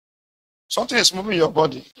Something is moving your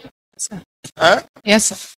body. Yes, sir. Eh? Yes,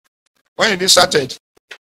 sir. When did it started?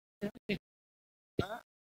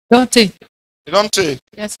 Don't take. You don't take.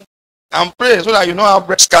 Yes, sir. And pray so that you don't have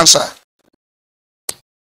breast cancer.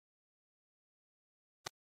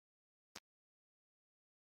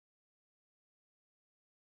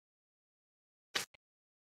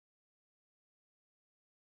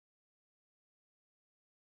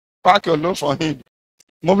 Pack your load for him.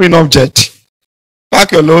 Moving object.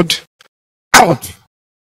 Pack your load. Out.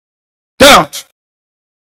 Down.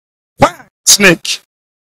 Why snake?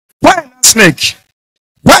 Why not snake?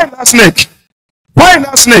 Why not snake? Why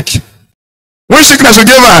not snake? Which sickness you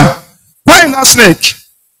gave her? Why not snake?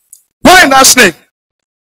 Why not snake?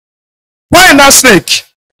 Why not snake?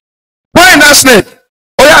 Why not snake?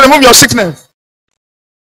 Oh yeah, remove your sickness.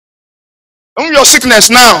 Remove your sickness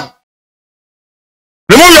now.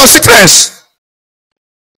 Remove your sickness.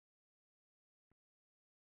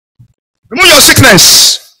 Remove your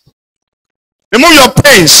sickness. Remove your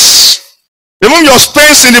pains. Remove your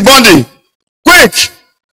pains in the body. Quick.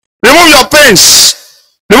 Remove your pains.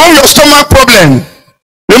 Remove your stomach problem.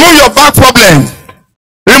 Remove your back problem.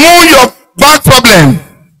 Remove your back problem.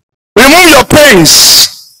 Remove your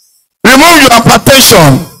pains. Remove your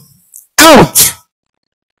hypertension. Out.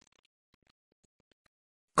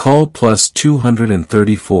 Call plus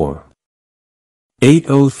 234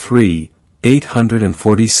 803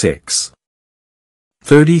 846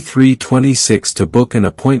 3326 to book an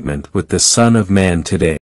appointment with the Son of Man today.